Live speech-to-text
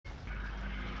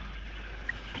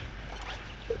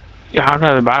யாரும்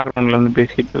அது பேக்ரவுண்ட்ல இருந்து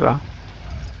பேசிட்டு இருக்கா?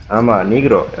 ஆமா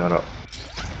நீக்ரோ யாரோ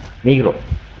நீக்ரோ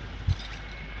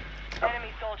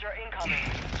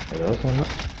ஏதோ சொன்னா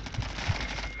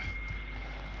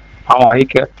அவன்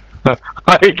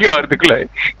ஐக்கிய வரதுக்குள்ள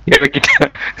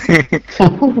இறக்கிட்டேன்.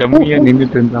 கம்மியா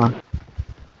நின்றுட்டு இருந்தான்.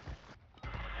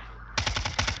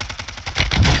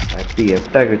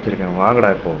 எஃப்டாக் வச்சிருக்கேன். வாங்கடா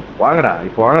இப்போ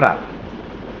வாங்கடா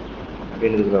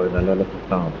அப்படின்னு நல்ல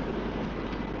சுத்தம்.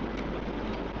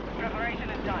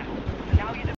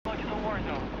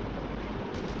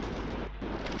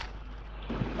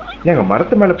 ஏங்க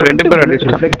மரத்து மேல ரெண்டு பேரும்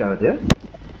ரிஃப்ளெக்ட் ஆகுது.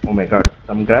 Oh my God,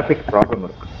 some graphics problem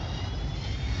இருக்கு.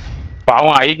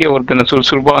 பாவம் ஐக்கிய ஒருத்தனை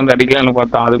சுறுசுறுப்பா வந்து அடிக்கலாம்னு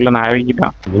பார்த்தா அதுக்குள்ள நான்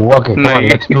இறக்கிட்டான். Okay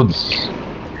let's to this.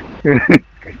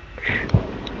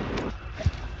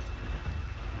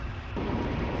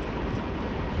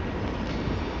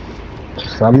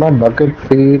 சம்ம பக்கெட்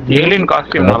ஃபீட். ஏலியன்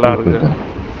காஸ்டியூம் நல்லா இருக்கு.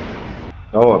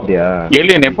 ஓ அப்படியா?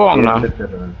 ஏலியன் எப்போ வாங்கினா?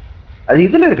 அது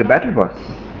இதுல இருக்கு பேட்டில் பாஸ்.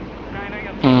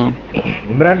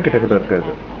 இம்ரான் கிட்ட கூட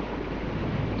இருக்காது.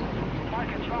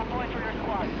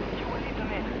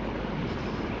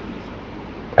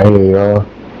 ஐயோ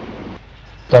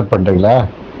ஸ்டார்ட் பண்ணிட்டீங்களா?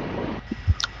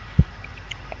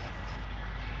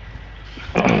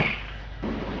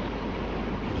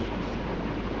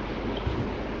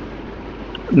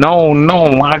 No,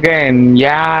 again,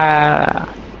 yeah.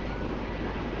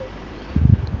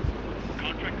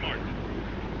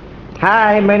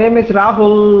 Hi, my name is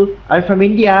Rahul. I'm from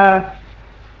India.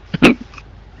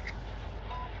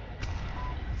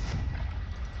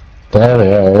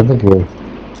 தேவையா எதுக்கு?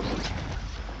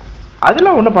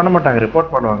 அதெல்லாம் ஒன்றும் பண்ண மாட்டாங்க,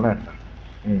 ரிப்போர்ட் பண்ணுவாங்க.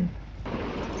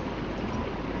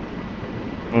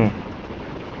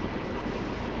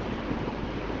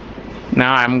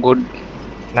 நான் ஐம்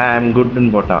குட்னு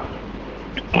போட்டான்.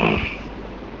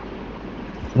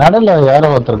 நடுல யாரோ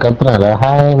ஒருத்தர் கத்துறாங்க,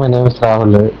 ஹாய் மை நேம் இஸ்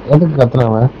ராகுல். எதுக்கு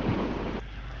கத்துறாங்க?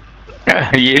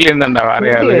 ஏலியன் தான்டா,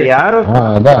 வேற யாரோ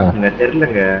அதான்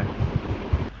தெரியலங்க.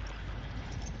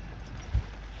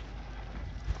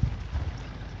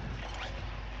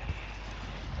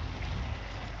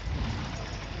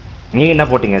 நீ என்ன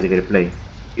போட்டீங்க அதுக்கு reply?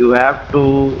 You have to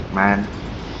man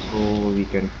so we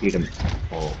can feed him.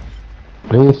 Oh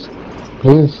please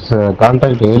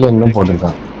contact alien னு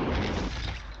போட்டுருக்கான்.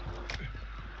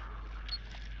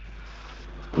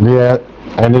 Yeah,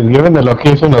 and is given the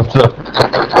location also.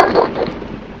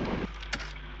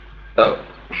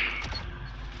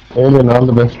 Alien, all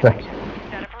the best.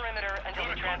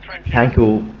 Thank you.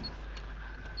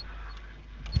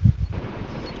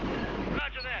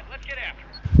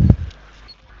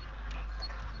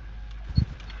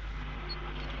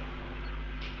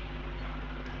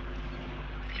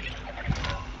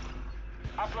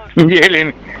 Alien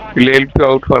will help you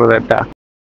out for that.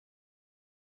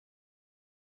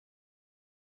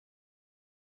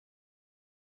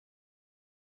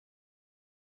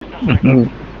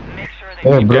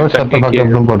 Hey bro, shut the fuck up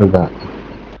போட்டுருக்கான்.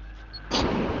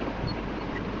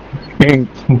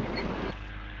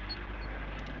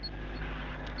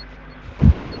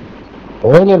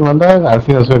 Alien வந்தா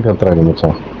அசிங்க கத்துறாங்க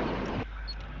மச்சான்.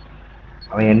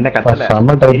 அவன் என்ன கத்தல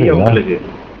சம type உங்களுக்கு.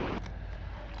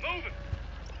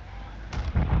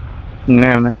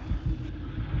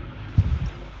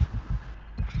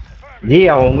 G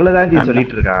அவன் உங்களை தான் ஜி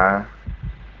சொல்லிட்டு இருக்கான்.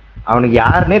 அவனுக்கு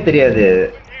யாருன்னே தெரியாது.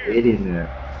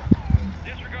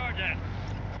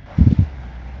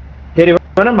 சரி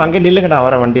வேணும் அங்கே நில்லுங்க, நான்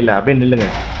வர வண்டியில அப்படியே நில்லுங்க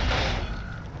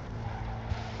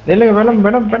வேணும்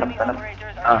வேணும் வேணும்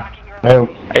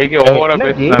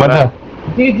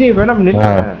ஜி ஜி வேணும்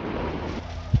நில்லுங்க.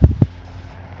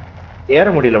 ஏற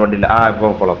முடியல வண்டியில.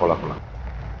 போலாம்.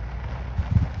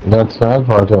 That's not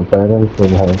what your parents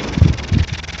will have.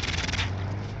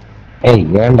 Hey,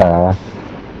 ஏண்டா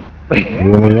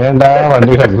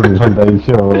வண்டி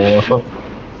கட்டுறோம்.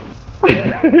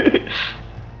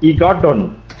 He got done.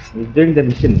 He's doing the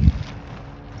mission.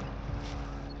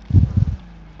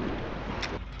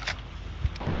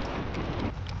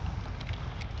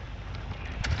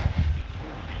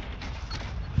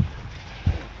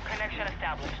 Connection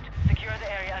established. Secure the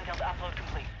area until the upload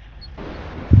complete.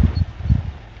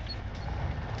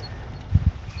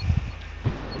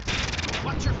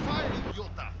 Watch your fire,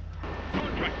 idiota.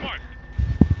 Contract marked.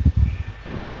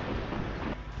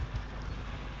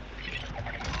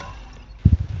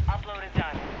 Upload is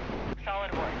done.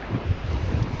 Solid work.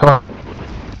 Come on.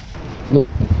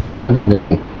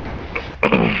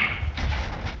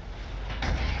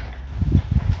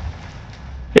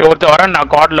 ஒருத்த வரேன்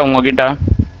நான் கார்ட்ல உங்ககிட்ட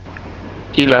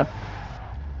கீழே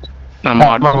நம்ம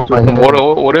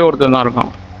ஒரே ஒருத்தர் தான்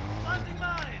இருக்கான்.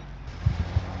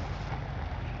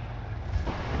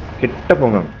 கிட்ட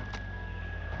போங்க.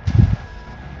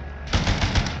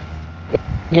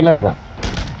 கீழே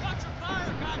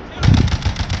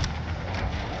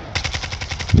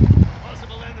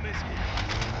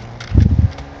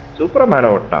சூப்பரா மேல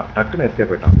ஓட்டான், டக்குன்னு எஸ்கேப்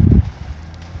போயிட்டான்.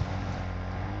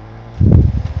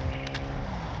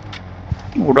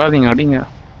 விடாதீங்க, அடிங்க.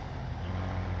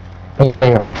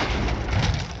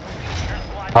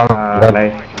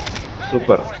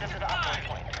 சூப்பர்.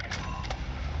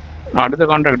 அடுத்த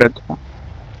கான்ட்ராக்ட் எடுத்துப்போம்.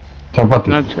 சப்பாத்தி.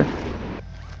 என்னாச்சு?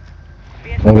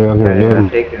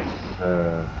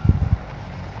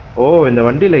 ஓ, இந்த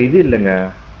வண்டியில இது இல்லைங்க.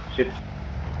 ஷிட்.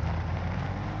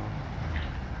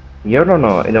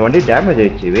 எவ்வளோ இந்த வண்டி டேமேஜ்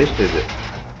ஆயிடுச்சு, வேஸ்ட் இது.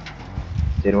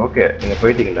 சரி ஓகே, நீங்க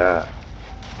போயிட்டீங்களா?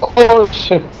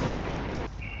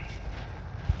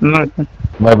 என்னாச்சு?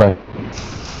 பாய் பாய்.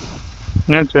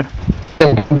 என்னாச்சு?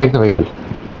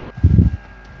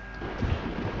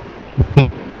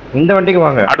 இந்த வண்டிக்கு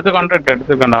வாங்க. அடுத்த கான்ட்ராக்ட்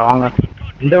எடுத்துக்கண்டா, வாங்க.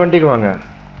 இந்த வண்டிக்கு வாங்க.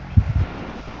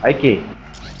 ஐக்கி.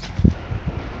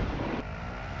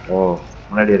 ஓ,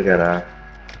 முன்னாடி இருக்காரா?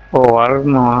 ஓ,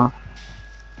 வரணுமா?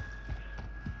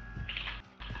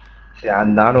 சரி,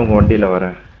 அந்த நானும் உங்க வண்டியில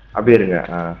வரேன். அப்படியே இருங்க.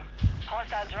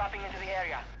 Hostiles dropping into the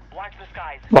area. Watch the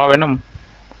skies. வா வேணும்,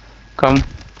 கம்.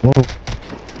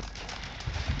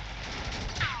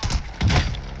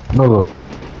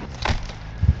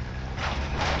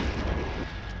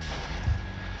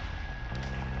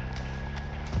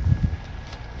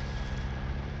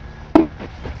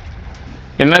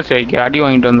 என்ன சேக்கி அடி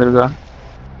வாங்கிட்டு வந்திருக்கா?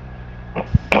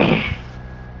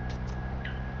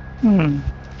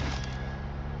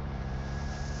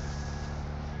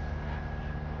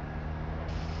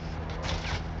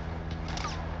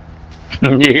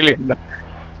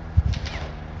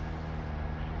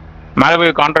 மேல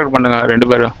போய் கான்ட்ராக்ட் பண்ணுங்க 2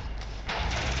 பேரும்.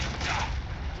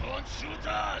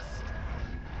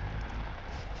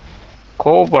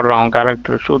 கோவப்படுறான்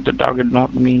character. Shoot the target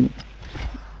not me.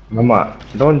 ஆமா,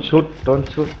 டோன்ட்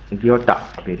ஷூட் இடியோட்டா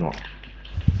அப்படினுவான்.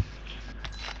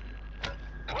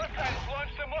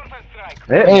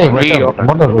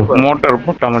 மோட்டார்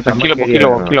போட்டா மச்சான். கீழ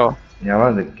ஞாபகம்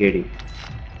அந்த கேடி.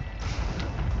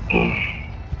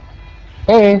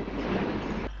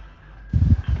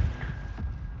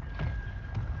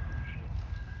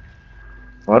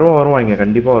 வருவான் இங்க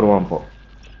கண்டிப்பா வருவான். இப்போ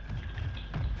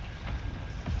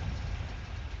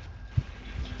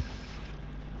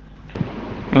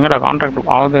எங்கடா கான்ட்ராக்ட்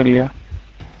ஆகுதா இல்லையா?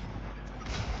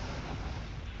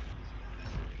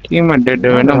 டீம் டெட்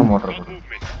வேணும். Motor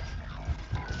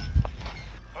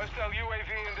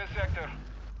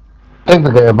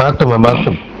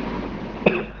bathroom.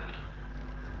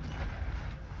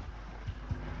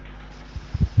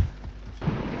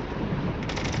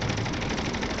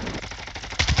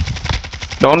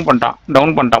 டவுன்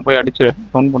பண்ணிட்டான். போய் அடிச்சு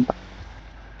டவுன் பண்ணிட்டான்.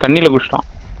 தண்ணியில குடிச்சிட்டான்.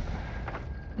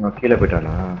 கீழே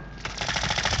போயிட்டானா?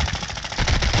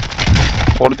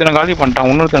 ஒருத்தனை காலி பண்ணிட்டான்.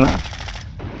 இன்னொருத்தனை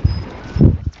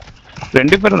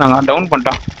 2 பேர் இருந்தாங்க. டவுன்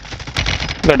பண்ணிட்டான்.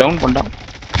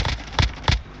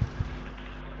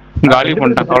 காலி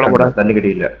பண்ணிட்டான். கவலைப்படாத. தண்ணி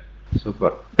கடியில.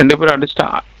 சூப்பர். 2 பேரும்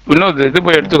அடிச்சிட்டான். இன்னொரு இது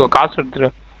போய் எடுத்துக்கோ, காசு எடுத்துரு.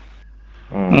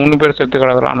 3 பேர் செத்து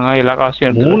கிடக்குறானுங்க. எல்லா காசையும்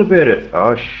எடுத்து. 3 பேரு.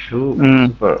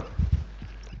 சூப்பர்.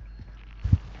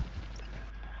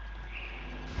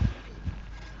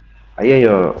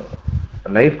 ஐயோ,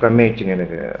 லைஃப் கம்மி ஆயிடுச்சுங்க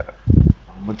எனக்கு.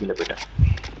 ரொம்ப கீழே போயிட்டேன்.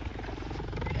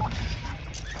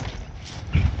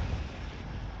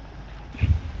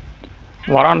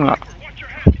 வரானுங்க.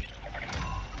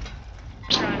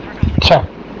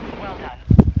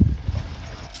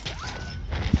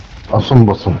 பசும்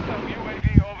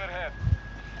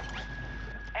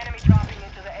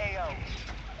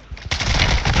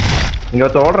இங்க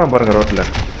ஒருத்த ஓடுறான் பாருங்க ரோட்ல.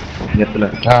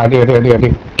 அடி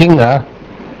கிங்கா.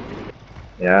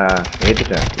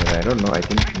 ஏத்திட்டேன். I don't know, I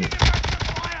think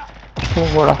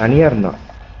தனியா இருந்தான்.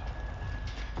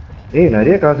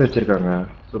 நிறைய காசு வச்சிருக்காங்க.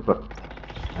 சூப்பர்.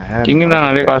 கிங் தான்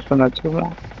நிறைய காசு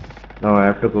வச்சிருக்கான். Now I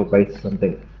have to go buy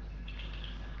something.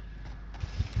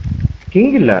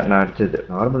 King இல்ல, நான் அடிச்சது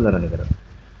நார்மல் தான் நினைக்கிறேன்.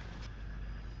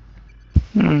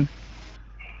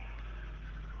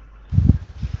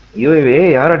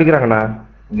 யார் அடிக்கிறாங்கண்ணா?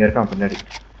 இங்க இருக்கான் பின்னாடி.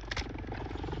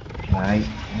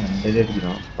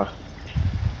 அடிக்கிறான்.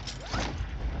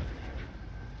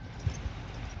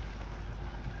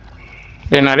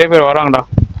 நிறைய பேர் வராங்கடா.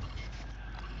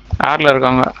 ஏர்ல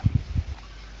இருக்காங்க.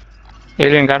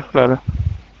 ஏலியன் கேர்ஃபுல்லா.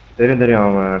 தெரியும்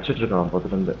அவன் அடிச்சிட்டு இருக்கான்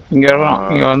பக்கத்துல இருந்து. இங்க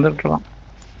வந்துட்டு இருக்கான்.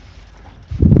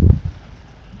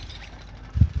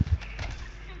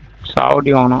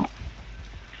 சாவடி வாங்கணும்.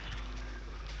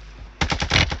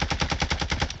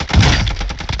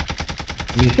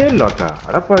 மிசைல் லாக்கா?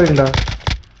 அடப்பாவீங்களா?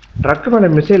 ட்ரக் மேல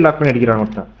மிசைல் லாக் பண்ணி அடிக்கிறான்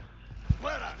ஒருத்தன்.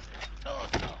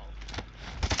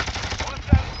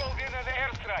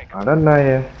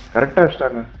 அடன்னாயே கரெக்டா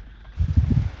வச்சிட்டாங்க.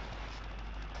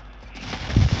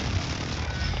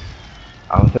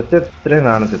 அவன் செத்துட்டு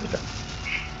நானும் செத்துட்டேன்.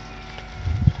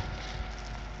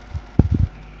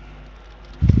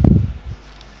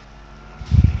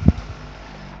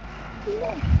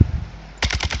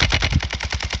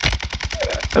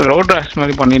 ரோட் ரேஷ்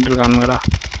மாதிரி பண்ணிட்டு இருக்கானுங்கடா.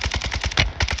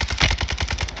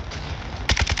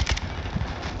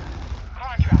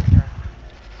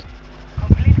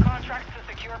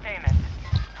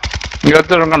 இங்க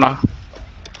ஒருத்தருங்கண்ணா.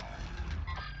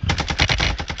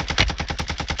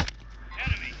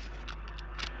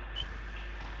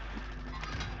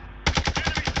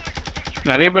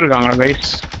 நிறைய பேர் இருக்காங்க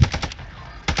கைஸ்.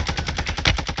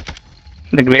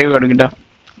 இந்த கிரேவ் எடுக்கிட்டா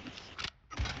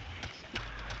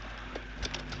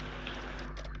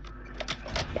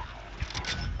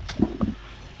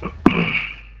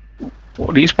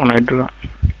ரீஸ்பான் ஆயிட்டு இருக்கான்.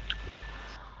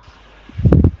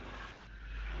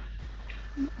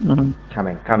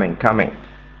 Coming.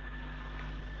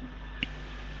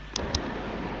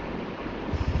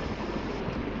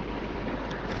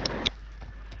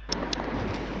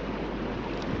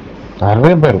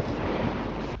 நிறைய பேர்.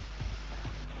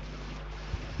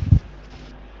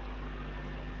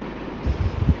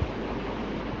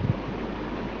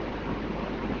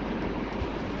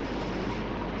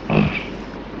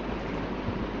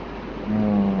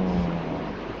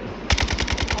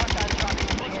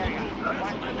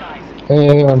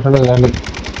 ஒன் சொல்லுங்க லேண்டு.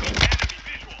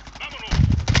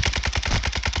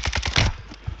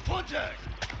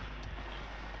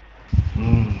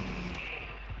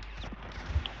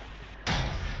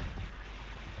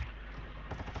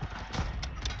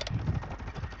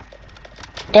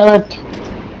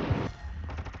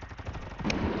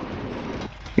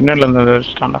 இன்னர்ல இருந்து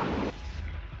வச்சுட்டான்டா.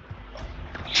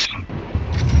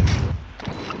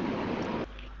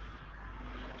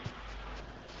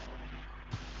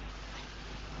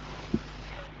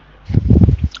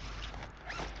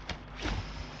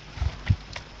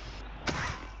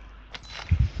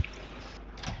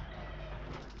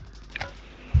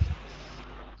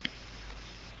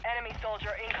 Enemy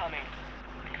soldier incoming.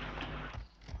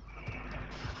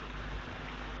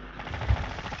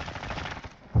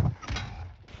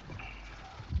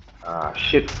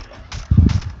 Shit.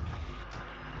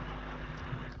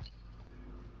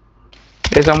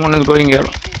 Hey, someone is going here.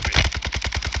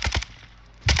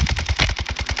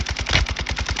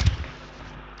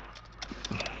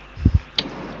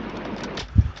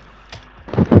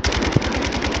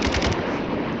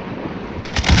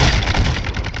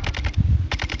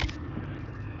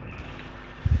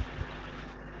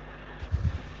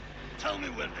 Tell me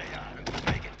where they are and we'll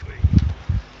make it quick.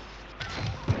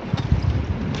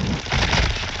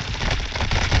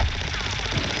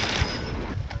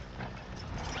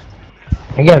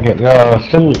 Okay,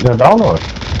 you're down or?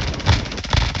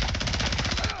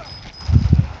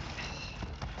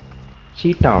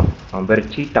 Cheetown. I'm very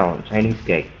Cheetown, Chinese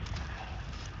guy.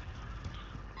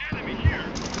 Enemy here.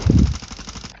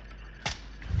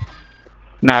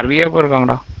 நிறைய பேர்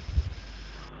இருக்காங்கடா.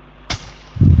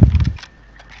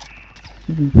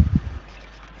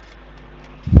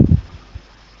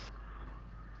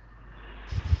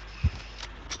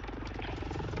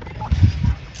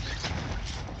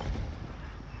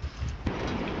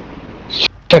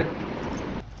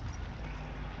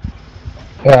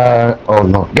 Oh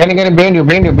no. Get it, behind you,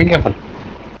 be careful.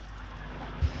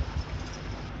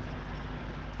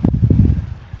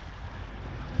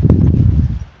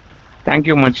 Thank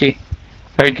you, Machi.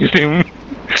 I killed him.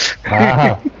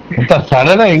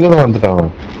 Suddenly எங்க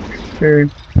வந்துட்டான்.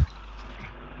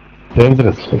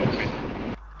 Dangerous.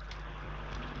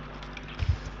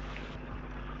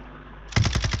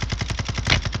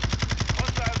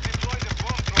 Hostiles deployed a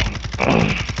bomb drone.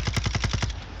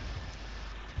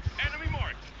 Enemy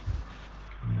marked.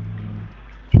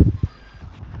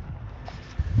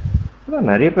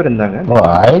 நிறைய பேர் இருந்தாங்க. ஓ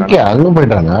ஐகே அங்க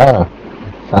போயிட்டாங்க.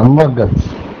 சம்பகஸ்.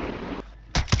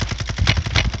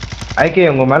 ஐகே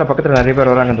உங்க மேல பக்கத்துல நிறைய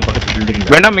பேர் வராங்க இந்த பக்கத்து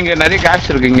பில்டிங்ல. வேண்டாம், இங்க நிறைய கேஷ்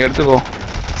இருக்கு, இங்க எடுத்துக்கோ.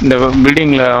 இந்த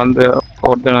பில்டிங்ல வந்து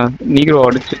ஒருத்தன நீக்ரோ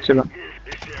அடிச்சு வச்சிருக்கான்.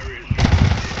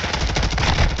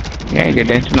 ஏன் இது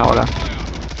டென்ஷன் ஆகல?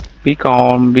 B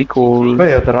com, be cool.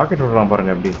 ஒருத்தர் ராக்கெட் விடுறான்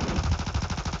பாருங்க எப்படி.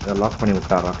 இதை லாக் பண்ணி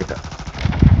விட்டா ராக்கெட்டை.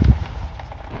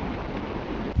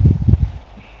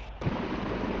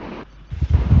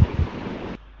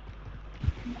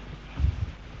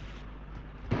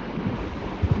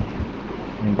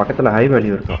 பக்கத்துல ஹை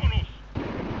வேல்யூ இருக்கும்.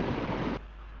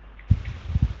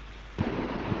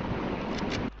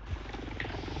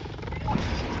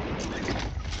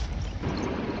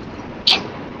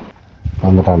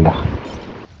 வந்துட்டான்டா.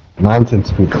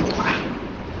 Nonsense people.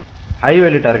 High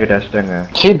value target அடிச்சிட்டாங்க.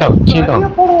 Seat out.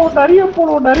 நிறைய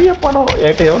பணம்.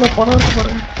 ஏட்ட எவ்வளவு பணம் இருக்கு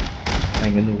பாருங்க. நான்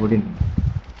இங்க இருந்து ஓடி.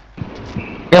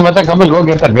 ஏய் மச்சான் Kamal go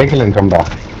get that vehicle and கம்டா.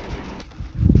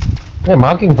 ஏய்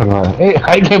மார்க்கிங் பண்ணுவாங்க. ஏய்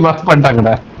ஹைட்ல மார்க்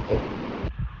பண்ணிட்டாங்கடா.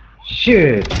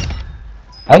 ஷிட்.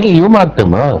 அது you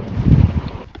மார்க்டுமா?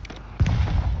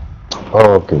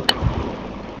 Okay.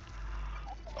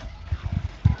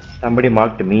 Somebody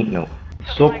marked me now.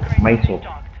 Soap, my soap.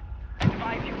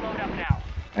 Advise you load up now.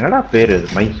 என்னடா பேரு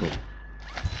மை soap?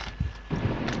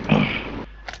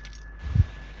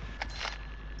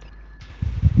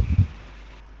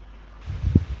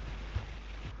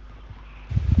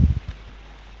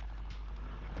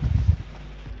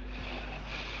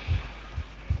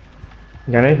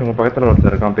 கணேஷ் உங்க பக்கத்துல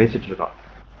ஒருத்தர் இருக்கான், பேசிட்டு இருக்கான்.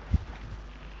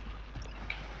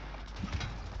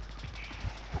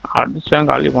 அடிச்சா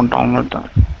காலி பண்ணிட்டான் அவங்கள்ட்ட.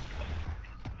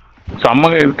 செம்ம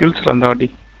கில்ஸ்ல அந்த வாட்டி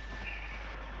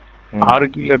 6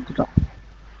 கீழே எடுத்துட்டான்.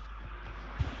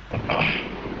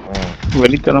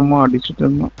 வெளித்தனமா அடிச்சுட்டு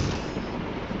இருந்தான்.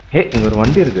 ஹே இங்க ஒரு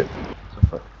வண்டி இருக்கு.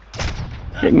 சூப்பர்.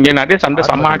 இங்க நிறைய சண்டை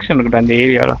செம்ம ஆக்ஷன் இருக்குடா அந்த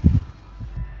ஏரியால.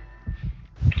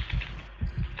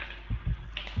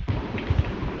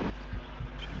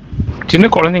 சின்ன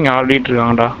குழந்தைங்க ஆடிட்டு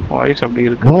இருக்காங்கடா. வாய்ஸ் அப்படி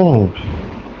இருக்கு.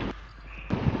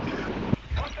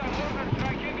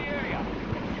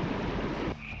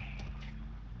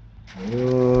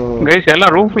 கைஸ்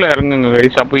எல்லாம் ரூஃப்ல இறங்குங்க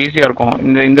கைஸ், அப்போ ஈஸியா இருக்கும்.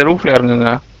 இந்த ரூஃப்ல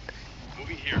இறங்குங்க,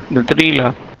 இந்த 3ல.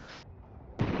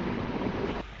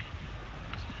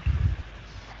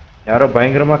 யாரோ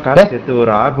பயங்கரமா காசு சேர்த்து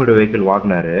ஒரு ஆர்பிட் வெஹிக்கிள்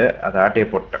வாங்கினாரு, அதை ஆட்டையை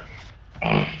போட்டேன்.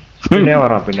 பின்னே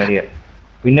வரான்,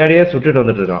 பின்னாடியே சுட்டுட்டு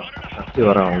வந்துட்டு இருக்கான். சுத்தி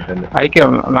வரான் அவங்ககிட்ட இருந்து. ஐக்கிய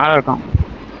மேல இருக்கான்.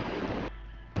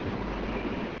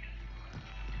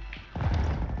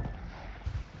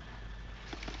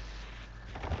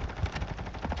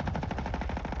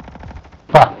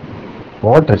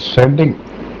 What a shredding.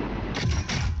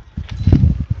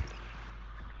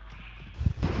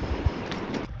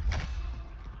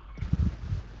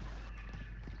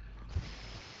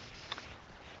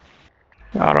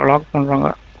 யாரோ லாக் பண்றாங்க.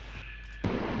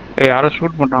 யாரோ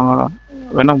ஷூட் பண்றாங்கடா.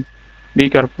 வேணும், பி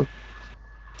கேர்ஃபுல்.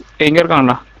 எங்க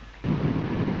இருக்காங்கடா?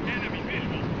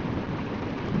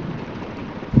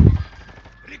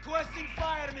 Requesting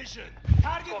fire mission.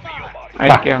 Target marked.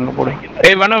 ஐக்கிய அங்க போடு.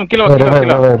 வேணும் கீழ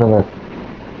கீழ.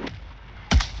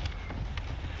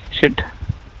 ஷிட்.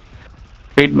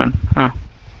 Wait man.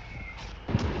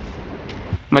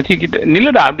 மச்சி கிட்ட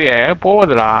நில்லுடா, அப்படியே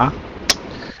போவதுடா.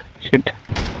 ஷிட்.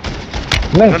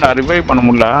 என்னடா ரிவைவ் பண்ண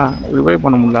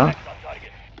முடியல.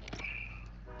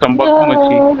 சம்பவம்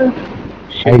மச்சி.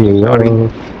 சாரி.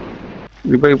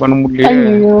 ரிவைவ் பண்ண முடியல.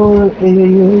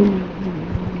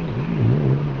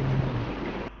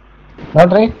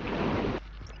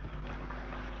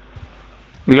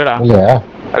 இல்லடா.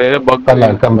 அது ஏதோ buck.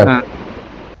 Come back.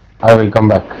 I will come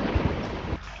back.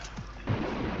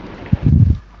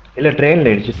 இல்ல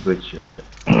ட்ரெயின்ல இடிச்சிட்டு போயிடுச்சு.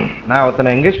 நான்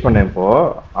ஒருத்தனை எங்கேஜ் பண்ணேன். இப்போ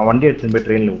அவன் வண்டி எடுத்துட்டு போய்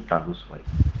ட்ரெயின்ல விட்டான். லூஸ் மாதிரி.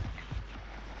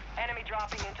 Enemy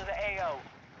dropping into the AO.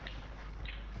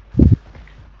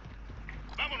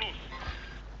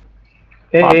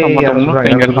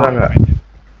 சொல்றாங்க.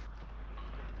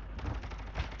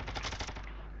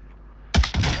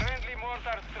 Friendly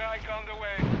mortar strike on the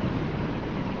way.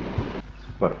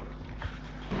 Super.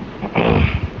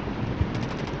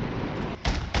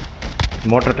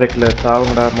 Motor ட்ரக்ல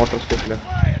சாவுங்கடா, motor ஸ்டெப்ல.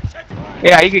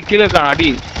 ஐக்கு கீழே இருக்கான். அடி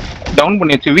டவுன்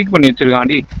பண்ணி வச்சு, வீக் பண்ணி வச்சிருக்கான்.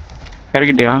 அடி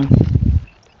இறக்கிட்டியா?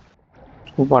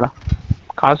 சூப்பாடா.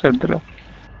 காசு எடுத்துரு.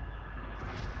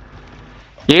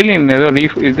 ஏலியன் ஏதோ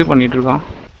இது பண்ணிட்டு இருக்கான்.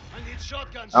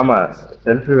 ஆமா,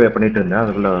 செல்ஃபி வே பண்ணிட்டு இருந்தேன்.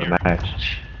 அதுக்குள்ள ஒரு மேட்ச்.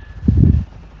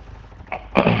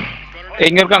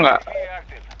 எங்க இருக்காங்க?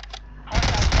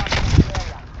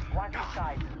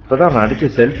 இப்பதான் நான் அடிச்சு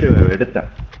செல்ஃபி எடுத்தேன்.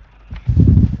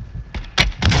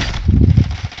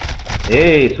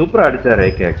 ஏய் சூப்பரா அடிச்சாரு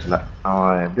ஏகே. ஆக்சுவலா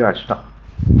அவன் எப்படியும் அடிச்சிட்டான்.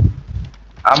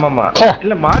 ஆமாமா,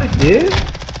 இல்ல மாறிச்சு.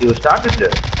 இது ஸ்டார்ட்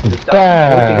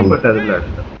அதுல.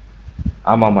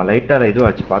 ஆமாமா, லைட்டா இதுவும்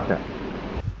அடிச்சு பார்த்தேன்.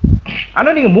 ஆனா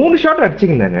நீங்க 3 shot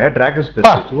அடிச்சீங்க dragon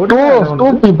special. 2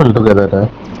 people together.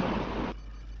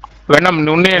 வேணாம்,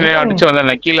 முன்னே அடிச்சு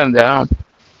வந்தேன் கீழே இருந்த.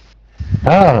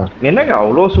 என்னங்க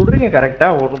அவ்வளவு சுடுறீங்க கரெக்டா?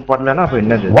 ஒரு பண்ணலன்னா அப்ப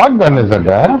என்னது? What gun is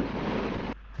that?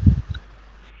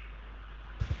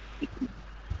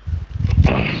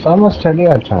 Some steady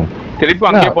action. திருப்பி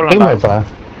அங்கே போலாம்.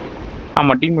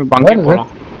 ஆமா, டீம் இப்ப அங்கே போலாம்.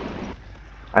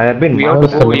 I have been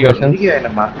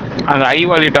அந்த ஐ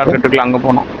வாலி டார்கெட்டுக்குள்ள அங்க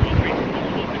போனோம்.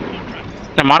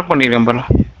 நான் மார்க் பண்ணிருக்கேன் பாரு.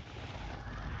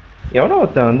 எவனோ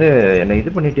ஒருத்தன் வந்து என்ன இது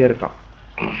பண்ணிட்டே இருக்கான்.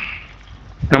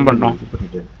 என்ன பண்றோம்? இது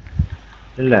பண்ணிட்டு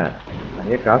இல்ல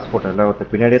நிறைய காசு போட்டல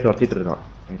ஒருத்தர் பின்னாடியே துரத்திட்டு இருக்கான்.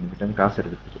 என்கிட்ட காசு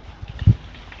எடுத்துட்டு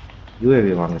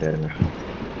UAV வாங்குறாருங்க.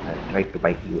 I tried to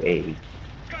buy UAV.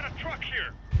 Got a truck here.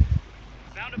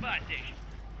 Found a buy station.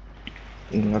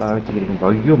 எங்கடா வச்சுக்கிறீங்க?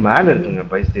 ஐயோ மேல இருக்குங்க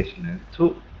பை ஸ்டேஷன். சூ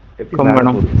எப்படி மேல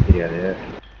கம்பனம். போகுதுன்னு தெரியாது.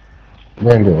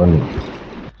 வேண்டு one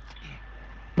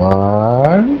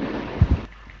 1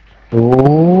 2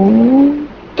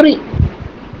 3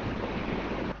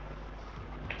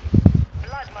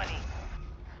 Blood money.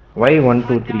 Why 1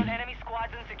 2 Hunt 3? down enemy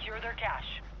squads and secure their cash.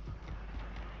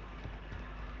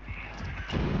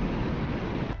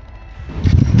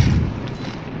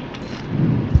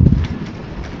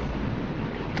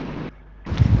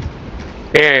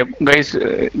 Guys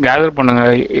gather பண்ணுங்க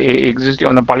எக்ஸிஸ்டிவ்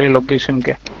அந்த பழைய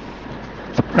லொகேஷனுக்கு.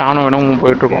 நானும் வேணும்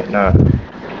போயிட்டு இருக்கோம்.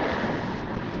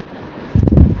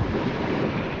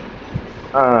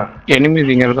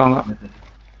 எனிமீஸ் இங்க இருக்காங்க.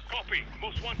 Copy.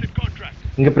 Most wanted contract.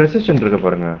 இங்க பிரசிஷன் இருக்கு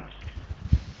பாருங்க.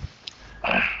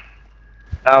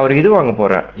 நான் ஒரு இது வாங்க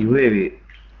போறேன் யுஏவி.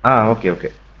 ஓகே ஓகே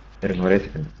இருங்க ஒரே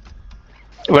செகண்ட்.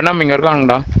 வேணாம் இங்க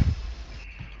இருக்காங்கடா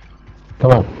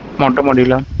கமான் மொட்டை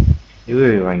மாடியில.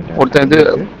 யுஏவி வாங்கிட்டேன். ஒருத்தன் இது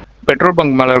பெட்ரோல்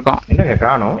பங்க் மேல இருக்கான். என்னங்க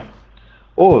காணோம்?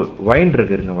 ஓ வைன்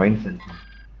இருக்கு இருங்க வைன் சென்ஸ்.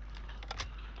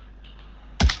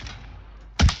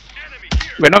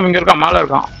 வேணாம் இங்க இருக்கான் மேல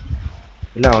இருக்கான்.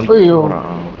 இல்ல வந்து போறான்.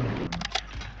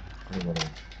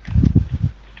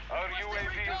 Our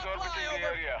UAV is orbiting the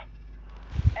area.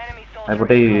 Enemy I soldier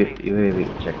put a incoming. UAV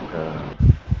check.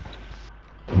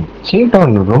 Seat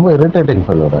on ரொம்ப இரிட்டேட்டிங்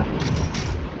பண்ணுற.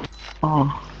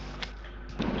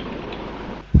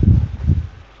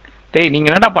 டேய் நீங்க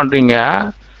என்னடா பண்றீங்க?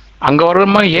 அங்க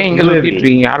வரமா ஏன் இங்க சுத்திட்டு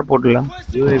இருக்கீங்க ஏர்போர்ட்ல?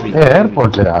 UAV.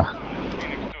 ஏர்போர்ட்லயா?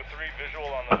 Phoenix 2-3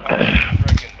 visual on the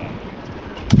strike inbound.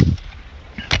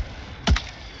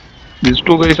 These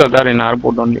two guys are there in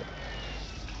airport only.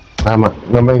 ஆமா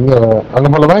நம்ம இங்க அங்க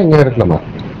போலமா இங்க இருக்கலாமா?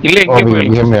 இல்ல இங்க போய்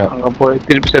இங்க அங்க போய்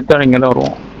திருப்பி செத்தா இங்க தான்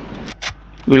வருவோம்.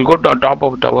 We'll go to top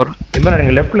of tower. இப்ப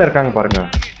நீங்க லெஃப்ட்ல இருக்காங்க பாருங்க.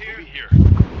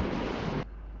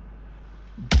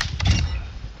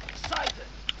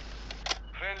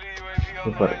 Friendly UAV on the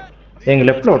super. way. எங்க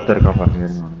லெஃப்ட்ல ஒருத்தர் இருக்கான் பாருங்க.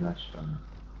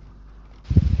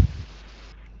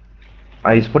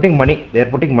 Is putting money. They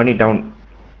are putting money down.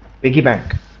 Piggy bank.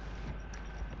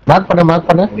 Mark பண்ண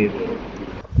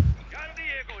Got a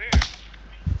vehicle here.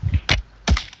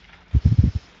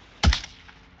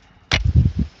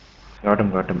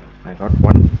 Got him. I got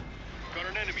one. Got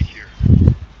an enemy here.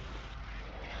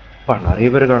 நிறைய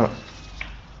பேர் இருக்காங்க.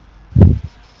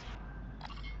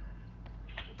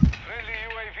 Friendly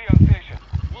UAV on station.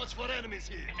 Watch for enemies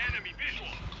here. Enemy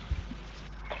visual.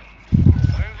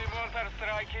 Friendly mortar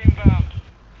strike inbound.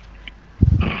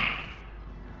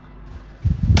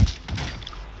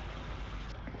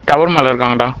 Tower மேல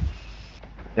இருக்காங்கடா.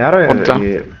 யாரோ ஒருத்தன்.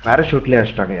 பாராஷூட்லயே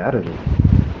அடிச்சிட்டாங்க. யார் அது?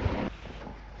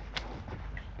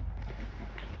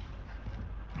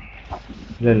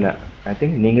 இல்ல ஐ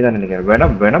திங்க் நீங்க தான் நினைக்கிறேன்.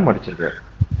 வெனம் அடிச்சிருக்க.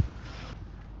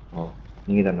 ஓ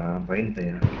நீங்க தானா? பைன்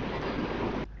தயார்.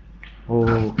 ஓ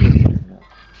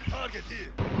Target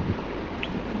here.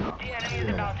 The enemy is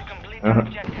about to complete their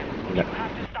objective. You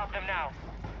have to stop them now.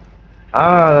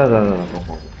 அதான்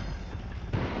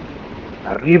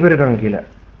நிறைய பேர் இருக்காங்க கீழே.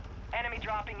 Enemy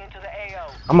dropping into the AO.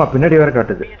 ஆமா பின்னாடி வேற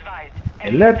காட்டுது. Be advised.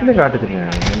 எல்லா இடத்துலயும் காட்டுதுங்க.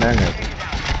 என்னங்க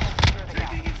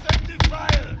Taking effective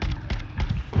fire.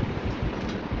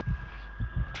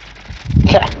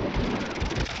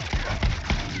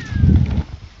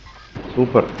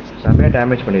 சூப்பர். செமையா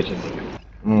டேமேஜ் பண்ணி வச்சிருந்தீங்க.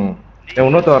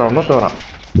 இன்னொருத்த வரான்.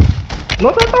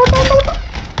 Throw it slow.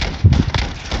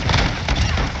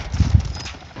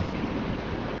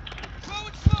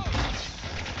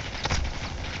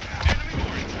 Enemy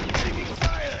mortar. Taking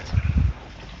fire.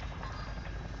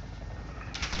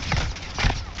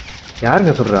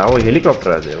 யாருங்க சொல்றா? ஓ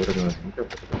ஹெலிகாப்டர் அது. ஒரு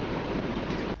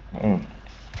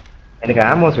எனக்கு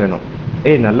ஆமோஸ் வேணும்.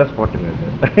 ஏய் நல்ல ஸ்பாட்டுங்க அது.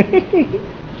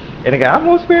 எனக்கு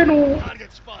ஆமோஸ் வேணும்.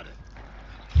 Target spotted.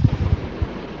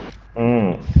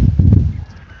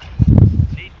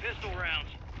 Need pistol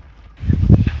rounds.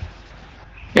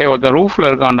 ஏய் ஒருத்தன் ரூஃப்ல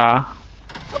இருக்கான்டா.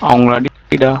 அவங்கள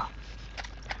அடிடா.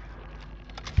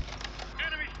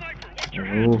 Enemy sniper. Watch your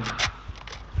head.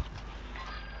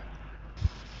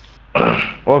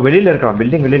 ஓ வெளியில இருக்கான்.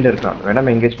 பில்டிங் வெளியில இருக்கான்.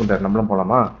 வேணாம எங்கேஜ் பண்றாரு. நம்மளும்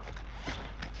போலாமா?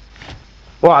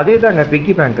 ஓ அதே தாங்க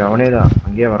பிக்கி பேங்க். அவனே தான்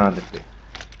அங்கேயே வரான். அதுக்கு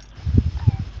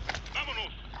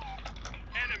Vámonos.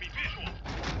 Enemy visual.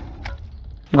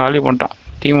 காலி பண்ணிட்டான்.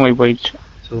 டீம் வைப் ஆயிடுச்சு.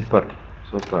 Super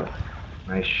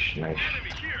nice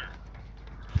Enemy here.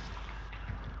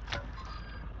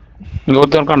 இங்க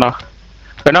ஒருத்தன் இருக்கான்டா.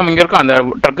 வேணாம் இங்க இருக்கான் அந்த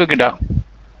ட்ரக்கு கிட்ட.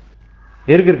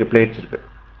 இருக்கு பிளேட்ஸ் இருக்கு.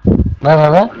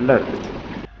 உள்ள இருக்கு.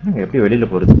 எப்படி வெளியில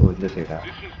போறது? ஓ, இந்த சைடா?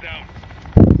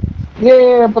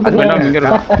 வேணாம், இங்க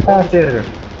இருக்கு.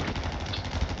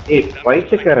 ஏய்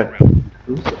பைத்தியக்காரன்.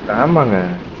 ஆமாங்க,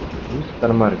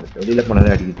 தரமா இருக்கு. வெளியில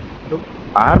போனதே அடிக்குது.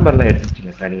 ஆர்மர்லாம்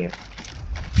எடுத்துச்சுங்க தனியா.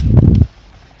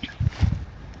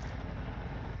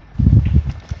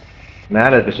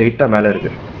 மேல இருக்கு, ஸ்ட்ரைட்டா மேல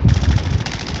இருக்கு.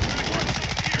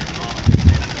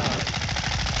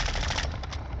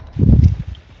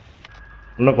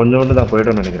 இன்னும் கொஞ்சோண்டு தான்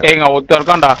போயிட்டோம்னு நினைக்கிறேன். ஏங்க ஒருத்தர்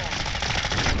இருக்கான்டா,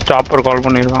 சாப்பர் கால்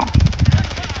பண்ணிருக்கான்.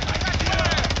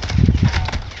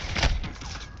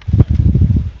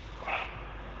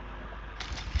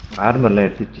 ஆர்மர்லாம்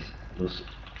எடுத்துச்சு லூசு.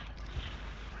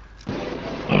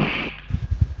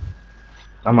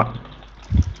 ஆமா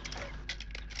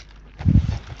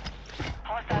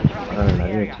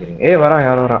நிறைய வச்சுக்கிறீங்க. ஏய் வரான்,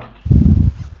 யார் வரான்?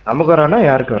 நமக்கு வரானா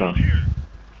யாருக்கு வரான்?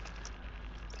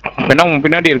 வேணா உன்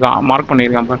பின்னாடி இருக்கான், மார்க்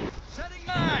பண்ணிருக்கான் பாரு.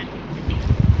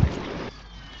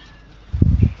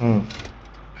 ம்.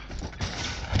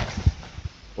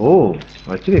 ஓ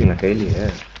வச்சுக்கிறீங்களா கையிலேயே?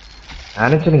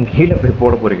 நினைச்சு நீங்க கீழே போய்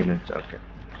போட போறீங்கன்னு நினைச்சா. ஓகே.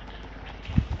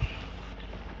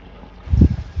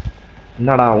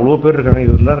 என்னடா அவ்வளோ பேர் இருக்காங்க,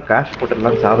 இது இருந்தாலும் கேஷ்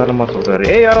போட்டுலாம் சாதாரணமா சொல்றாரு.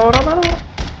 ஏய் யாரோ வரான்.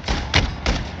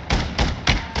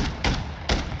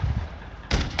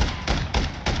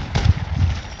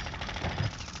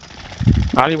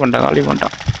 காலி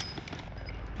பண்ணிட்டான்.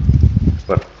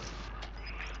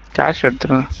 கேஷ்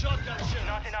எடுத்துருங்க.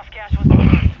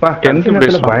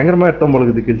 பயங்கரமா எடுத்தோம்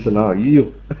பொழுது கில்ஸ் எல்லாம். ஐயோ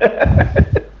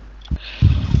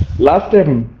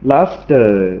லாஸ்ட்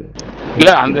இல்ல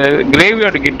அந்த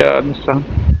கிரேவியார்டு கிட்ட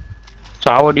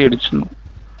சாவடி அடிச்சிடணும்.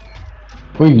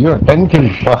 ஐயோ 10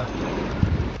 kills பா.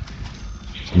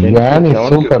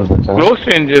 சூப்பர். க்ளோஸ்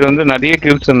ரேஞ்சர் வந்து நிறைய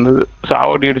கில்ஸ் இருந்தது,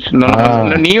 சாவடி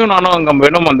அடிச்சிருந்தோம். நீயும் நானும் அங்க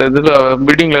வேணும் அந்த இதுல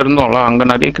பில்டிங்ல இருந்தோம்ல,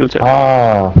 அங்க நிறைய கில்ஸ்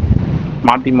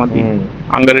மாத்தி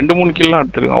அங்க 2-3 கில்லாம்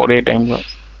எடுத்துருக்கோம் ஒரே டைம்ல.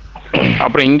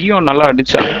 அப்புறம் இங்கேயும் நல்லா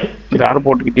அடிச்சா இந்த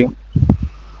ஏர்போர்ட்கிட்டயும்.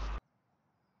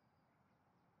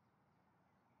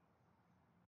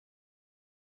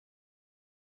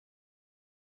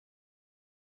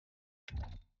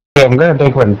 I'm going to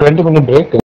take 20-minute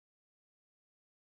break.